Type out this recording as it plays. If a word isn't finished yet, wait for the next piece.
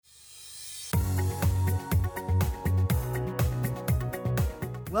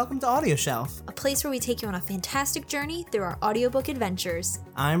Welcome to Audio Shelf. A place where we take you on a fantastic journey through our audiobook adventures.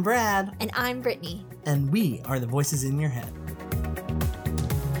 I'm Brad. And I'm Brittany. And we are the voices in your head.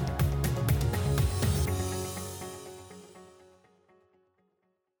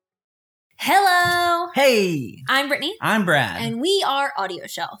 Hello! Hey! I'm Brittany. I'm Brad. And we are Audio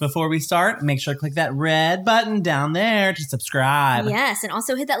Shelf. Before we start, make sure to click that red button down there to subscribe. Yes, and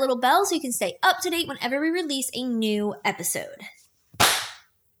also hit that little bell so you can stay up to date whenever we release a new episode.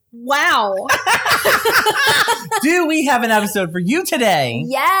 Wow! Do we have an episode for you today?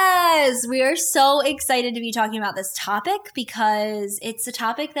 Yes! We are so excited to be talking about this topic because it's a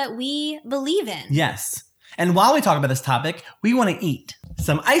topic that we believe in. Yes. And while we talk about this topic, we want to eat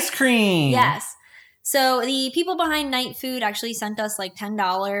some ice cream. Yes. So the people behind Night Food actually sent us like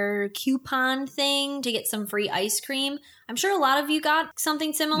 $10 coupon thing to get some free ice cream. I'm sure a lot of you got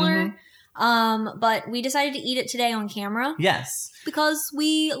something similar. But we decided to eat it today on camera. Yes. Because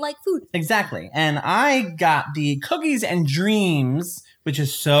we like food. Exactly. And I got the Cookies and Dreams, which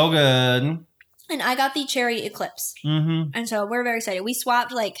is so good. And I got the Cherry Eclipse. And so we're very excited. We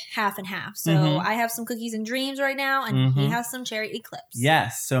swapped like half and half. So I have some Cookies and Dreams right now, and he has some Cherry Eclipse.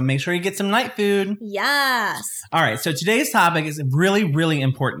 Yes. So make sure you get some Night Food. Yes. All right. So today's topic is really, really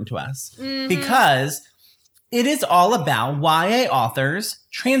important to us because it is all about YA authors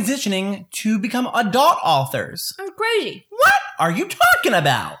transitioning to become adult authors. That's crazy. What are you talking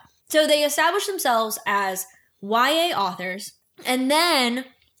about? So they established themselves as YA authors, and then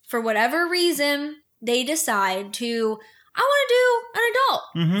for whatever reason, they decide to, I want to do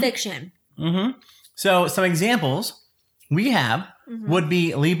an adult fiction. So some examples we have would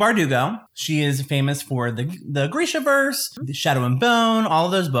be Leigh Bardugo. She is famous for the Grishaverse, the Shadow and Bone, all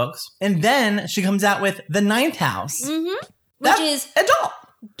of those books. And then she comes out with The Ninth House. Which is adult.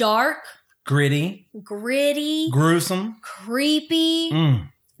 dark, Gritty, gruesome, creepy.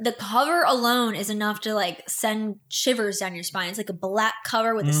 The cover alone is enough to like send shivers down your spine. It's like a black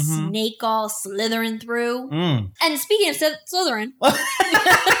cover with a snake all slithering through. And speaking of Slytherin, that's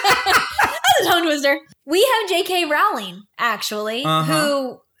a tongue twister. We have J.K. Rowling, actually,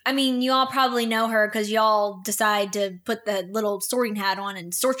 who, I mean, you all probably know her because y'all decide to put the little sorting hat on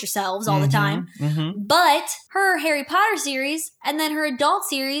and sort yourselves all the time. But her Harry Potter series and then her adult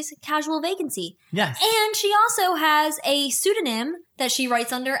series, Casual Vacancy. Yes. And she also has a pseudonym that she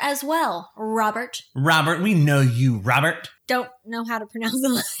writes under as well. Robert. We know you, Robert. Don't know how to pronounce the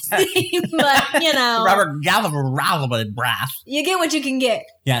last name, but you know. Robert Galbraith. You get what you can get.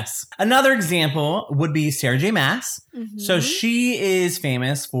 Yes. Another example would be Sarah J. Maas. So she is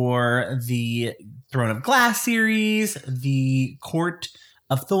famous for the Throne of Glass series, the Court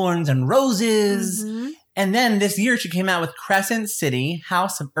of Thorns and Roses. And then this year she came out with Crescent City,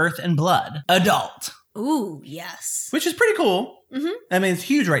 House of Earth and Blood. Adult. Ooh, yes. Which is pretty cool. I mean, it's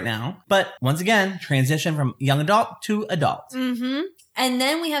huge right now. But once again, transition from young adult to adult. And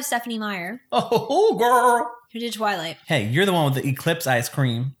then we have Stephenie Meyer. Oh, girl. Who did Twilight. Hey, you're the one with the Eclipse ice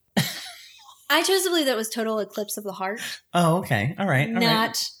cream. I chose to believe that was Total Eclipse of the Heart. Oh, okay. All right.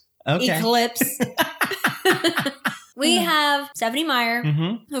 Not Okay. Eclipse. We have Stephenie Meyer,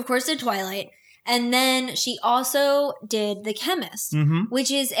 who of course did Twilight. And then she also did The Chemist,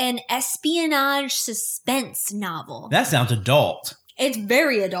 which is an espionage suspense novel. That sounds adult. It's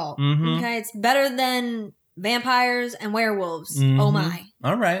very adult. Okay, it's better than vampires and werewolves. Oh my.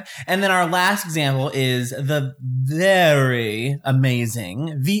 All right. And then our last example is the very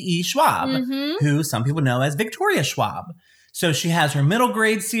amazing V.E. Schwab, who some people know as Victoria Schwab. So she has her middle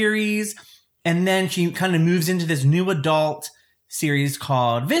grade series, and then she kind of moves into this new adult series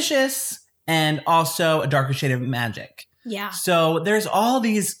called Vicious, and also A Darker Shade of Magic. Yeah. So there's all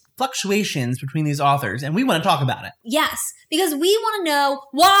these fluctuations between these authors, and we want to talk about it. Yes, because we want to know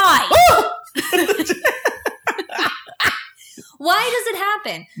why. Why does it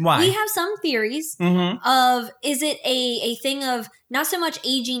happen? Why? We have some theories of, is it a thing of not so much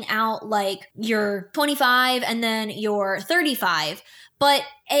aging out like you're 25 and then you're 35, but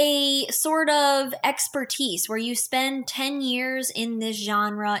a sort of expertise where you spend 10 years in this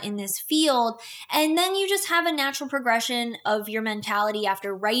genre, in this field, and then you just have a natural progression of your mentality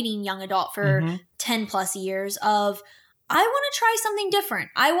after writing young adult for 10 plus years of, I want to try something different.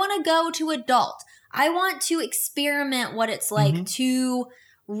 I want to go to adult. I want to experiment what it's like to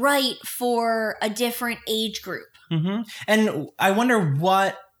write for a different age group. And I wonder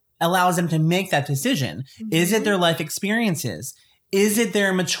what allows them to make that decision. Is it their life experiences? Is it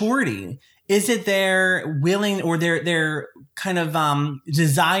their maturity? Is it their willing or their kind of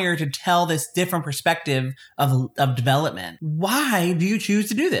desire to tell this different perspective of development? Why do you choose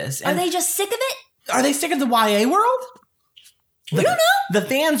to do this? Are they just sick of it? Are they sick of the YA world? We don't know. The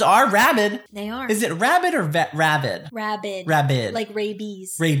fans are rabid. They are. Is it rabid or rabid? Rabid. Rabid. Like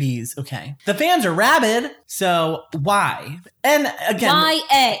rabies. Rabies. Okay. The fans are rabid. So why? And again,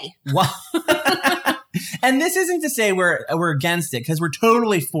 why? And this isn't to say we're against it, because we're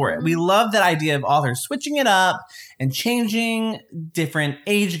totally for it. We love that idea of authors switching it up and changing different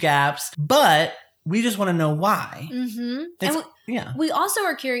age gaps, but we just want to know why. Mm-hmm. And we also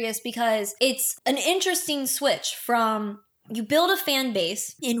are curious because it's an interesting switch from you build a fan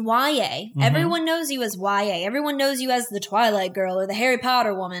base in YA. Mm-hmm. Everyone knows you as YA. Everyone knows you as the Twilight Girl or the Harry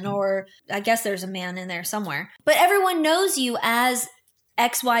Potter woman, or I guess there's a man in there somewhere. But everyone knows you as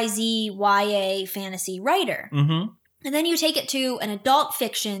XYZ YA fantasy writer. Mm-hmm. And then you take it to an adult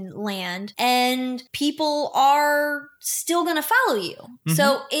fiction land and people are still going to follow you. Mm-hmm.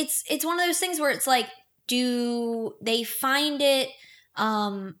 So it's one of those things where it's like, do they find it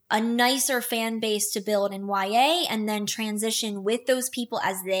a nicer fan base to build in YA and then transition with those people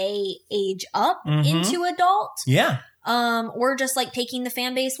as they age up into adult? Yeah. Or just like taking the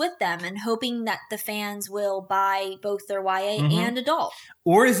fan base with them and hoping that the fans will buy both their YA and adult.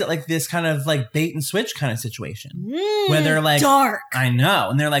 Or is it like this kind of like bait and switch kind of situation where they're like, dark. I know.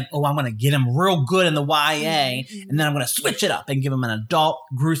 And they're like, oh, I'm going to get them real good in the YA and then I'm going to switch it up and give them an adult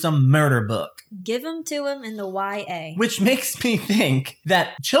gruesome murder book. Give them to them in the YA. Which makes me think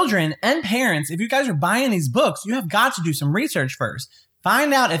that children and parents, if you guys are buying these books, you have got to do some research first.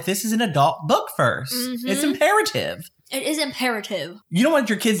 Find out if this is an adult book first. Mm-hmm. It's imperative. It is imperative. You don't want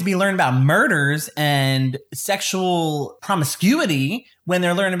your kids to be learning about murders and sexual promiscuity when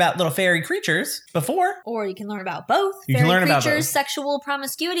they're learning about little fairy creatures before. Or you can learn about both. You can learn about creatures, both. Sexual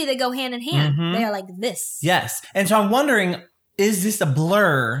promiscuity, they go hand in hand. Mm-hmm. They are like this. Yes. And so I'm wondering, is this a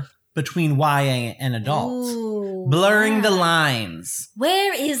blur between YA and adult? Ooh, blurring the lines.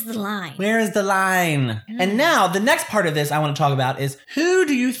 Where is the line? Where is the line? And now the next part of this I want to talk about is, who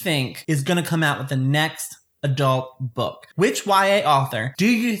do you think is going to come out with the next adult book? Which YA author do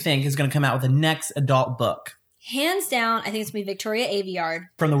you think is going to come out with the next adult book? Hands down, I think it's going to be Victoria Aveyard.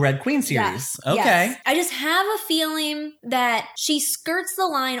 From the Red Queen series. Yes. Okay. Yes. I just have a feeling that she skirts the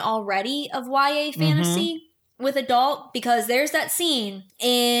line already of YA fantasy with adult, because there's that scene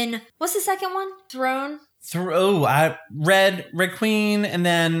in, what's the second one? Throne? I read Red Queen and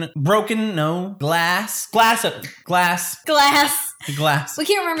then Glass. We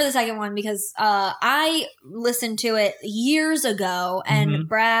can't remember the second one because I listened to it years ago and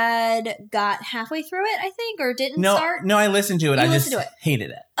Brad got halfway through it, I think, or didn't start. No, I listened to it. I just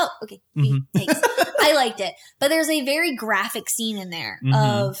hated it. Oh, okay. Thanks. I liked it. But there's a very graphic scene in there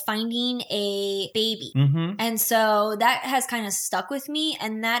of finding a baby. And so that has kind of stuck with me.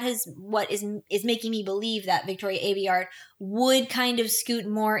 And that is what is making me believe that Victoria Aveyard would kind of scoot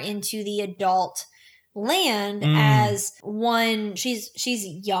more into the adult land as one, she's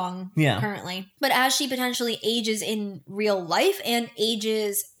young currently, but as she potentially ages in real life and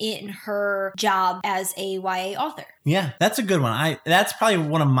ages in her job as a YA author. Yeah, that's a good one. That's probably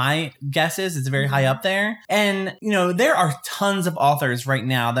one of my guesses. It's very high up there. And, there are tons of authors right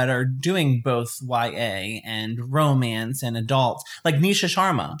now that are doing both YA and romance and adult. Like Nisha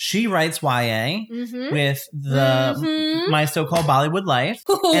Sharma. She writes YA with the My So-Called Bollywood Life.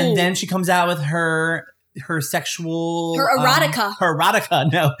 Ooh. And then she comes out with her sexual... Her erotica.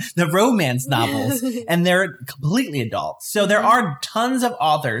 The romance novels. And they're completely adult. So there are tons of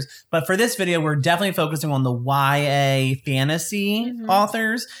authors. But for this video, we're definitely focusing on the YA fantasy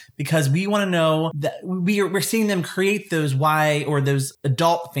authors, because we want to know that we're seeing them create those YA or those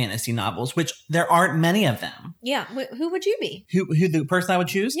adult fantasy novels, which there aren't many of them. Yeah. Who would you be? Who the person I would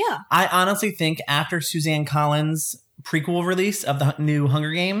choose? Yeah. I honestly think after Suzanne Collins' prequel release of the new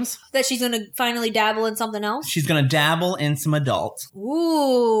Hunger Games, that she's going to finally dabble in something else? She's going to dabble in some adult.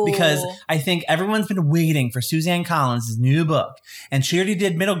 Ooh. Because I think everyone's been waiting for Suzanne Collins' new book. And she already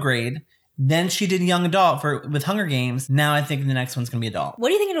did middle grade. Then she did young adult with Hunger Games. Now I think the next one's going to be adult. What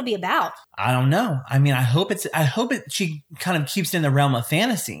do you think it'll be about? I don't know. I mean, I hope she kind of keeps it in the realm of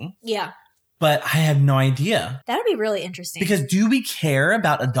fantasy. Yeah. But I have no idea. That'd be really interesting. Because do we care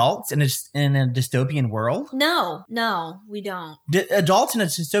about adults in a dystopian world? No, we don't. Adults in a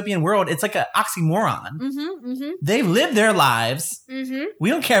dystopian world, it's like an oxymoron. They've lived their lives. We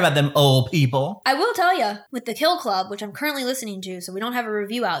don't care about them old people. I will tell you, with The Kill Club, which I'm currently listening to, so we don't have a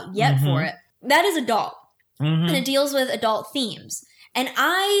review out yet for it, that is adult. And it deals with adult themes. And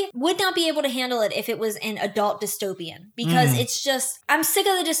I would not be able to handle it if it was an adult dystopian, because it's just, I'm sick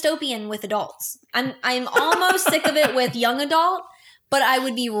of the dystopian with adults. I'm almost sick of it with young adult, but I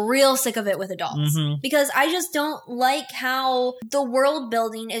would be real sick of it with adults because I just don't like how the world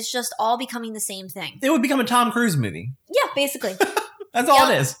building is just all becoming the same thing. It would become a Tom Cruise movie. Yeah, basically. That's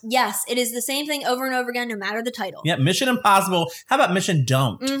all it is. Yes, it is the same thing over and over again, no matter the title. Yeah, Mission Impossible. How about Mission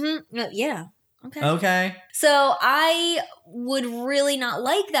Don't? Yeah. Okay. So I would really not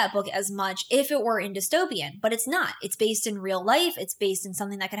like that book as much if it were in dystopian, but it's not. It's based in real life. It's based in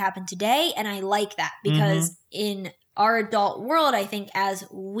something that could happen today. And I like that because in our adult world, I think as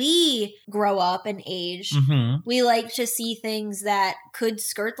we grow up and age, we like to see things that could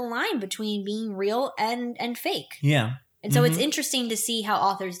skirt the line between being real and fake. Yeah. And so it's interesting to see how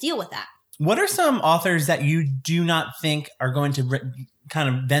authors deal with that. What are some authors that you do not think are going to kind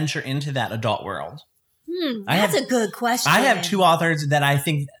of venture into that adult world? That's a good question. I have 2 authors that I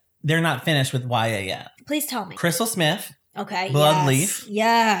think they're not finished with YA yet. Please tell me. Crystal Smith. Okay. Bloodleaf.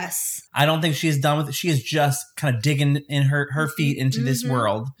 Yes. I don't think she is done with it. She is just kind of digging in her feet into this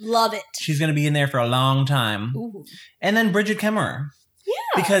world. Love it. She's going to be in there for a long time. Ooh. And then Bridget Kemmerer.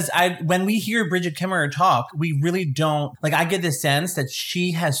 Yeah. Because when we hear Bridget Kemmerer talk, we really don't, like, I get this sense that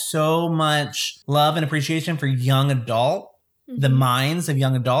she has so much love and appreciation for young adult, the minds of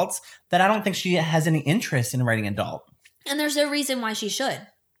young adults, that I don't think she has any interest in writing adult. And there's no reason why she should.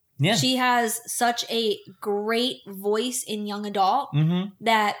 Yeah. She has such a great voice in young adult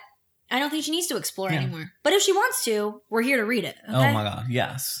that I don't think she needs to explore anymore. But if she wants to, we're here to read it. Okay? Oh my God,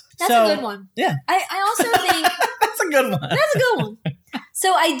 yes. That's a good one. Yeah. I also think... That's a good one. That's a good one.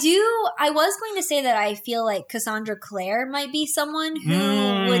 So I was going to say that I feel like Cassandra Clare might be someone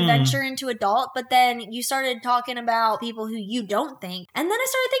who would venture into adult, but then you started talking about people who you don't think. And then I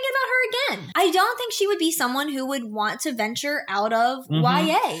started thinking about her again. I don't think she would be someone who would want to venture out of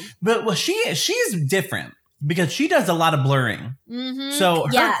YA. But well, she's different because she does a lot of blurring. So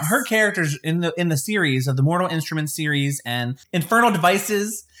her characters in the series of the Mortal Instruments series and Infernal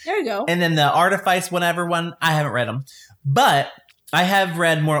Devices. There you go. And then the Artifice whatever one, I haven't read them. But I have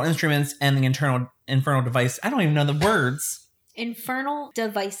read Mortal Instruments and the Infernal Device. I don't even know the words. Infernal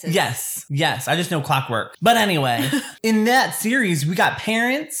Devices. Yes. I just know Clockwork. But anyway, in that series, we got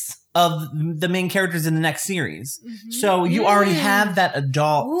parents of the main characters in the next series. So you already have that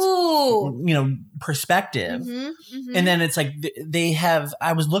adult, perspective. And then it's like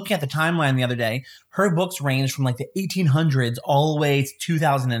I was looking at the timeline the other day. Her books range from like the 1800s all the way to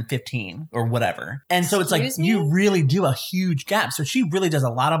 2015 or whatever. And so it's like you really do a huge gap. So she really does a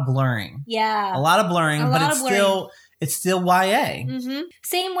lot of blurring. Yeah. A lot of blurring, but it's still YA.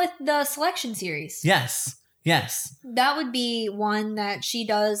 Same with the Selection series. Yes. That would be one that she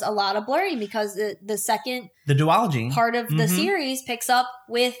does a lot of blurring because the second duology part of the series picks up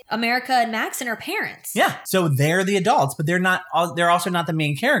with America and Max and her parents. Yeah. So they're the adults, but they're also not the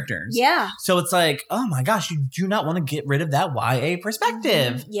main characters. Yeah. So it's like, oh my gosh, you do not want to get rid of that YA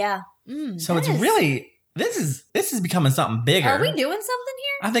perspective. Yeah. So it's really, this is becoming something bigger. Are we doing something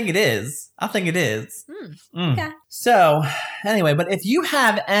here? I think it is. Okay. So anyway, but if you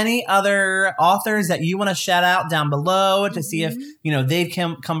have any other authors that you want to shout out down below to see if, they've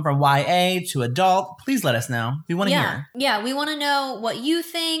come from YA to adult, please let us know. We want to hear. Yeah, we want to know what you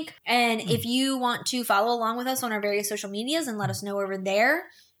think. And if you want to follow along with us on our various social medias and let us know over there,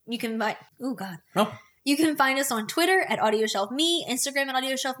 you can You can find us on Twitter at AudioshelfMe, Instagram at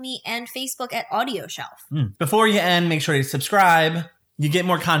AudioshelfMe, and Facebook at AudioShelf. Before you end, make sure to subscribe. You get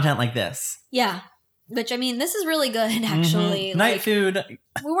more content like this. Yeah. Which, I mean, this is really good, actually. Night food.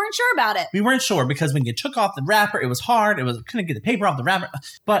 We weren't sure about it. We weren't sure because when you took off the wrapper, it was hard. Couldn't get the paper off the wrapper.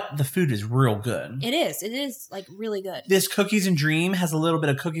 But the food is real good. It is. It is, really good. This Cookies and Dream has a little bit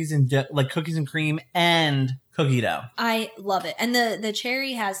of cookies and cream and cookie dough. I love it. And the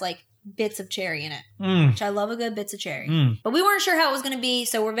cherry has, bits of cherry in it, which I love a good bits of cherry. But we weren't sure how it was going to be,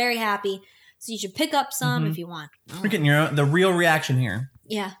 so we're very happy. So you should pick up some if you want. We're getting the real reaction here.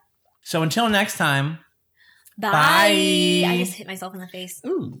 Yeah. So until next time, bye. I just hit myself in the face.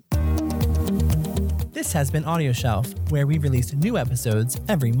 Ooh. This has been Audio Shelf, where we release new episodes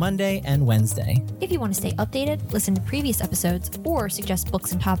every Monday and Wednesday. If you want to stay updated, listen to previous episodes, or suggest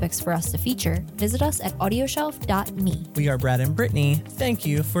books and topics for us to feature, visit us at audioshelf.me. We are Brad and Brittany. Thank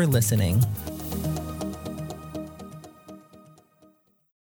you for listening.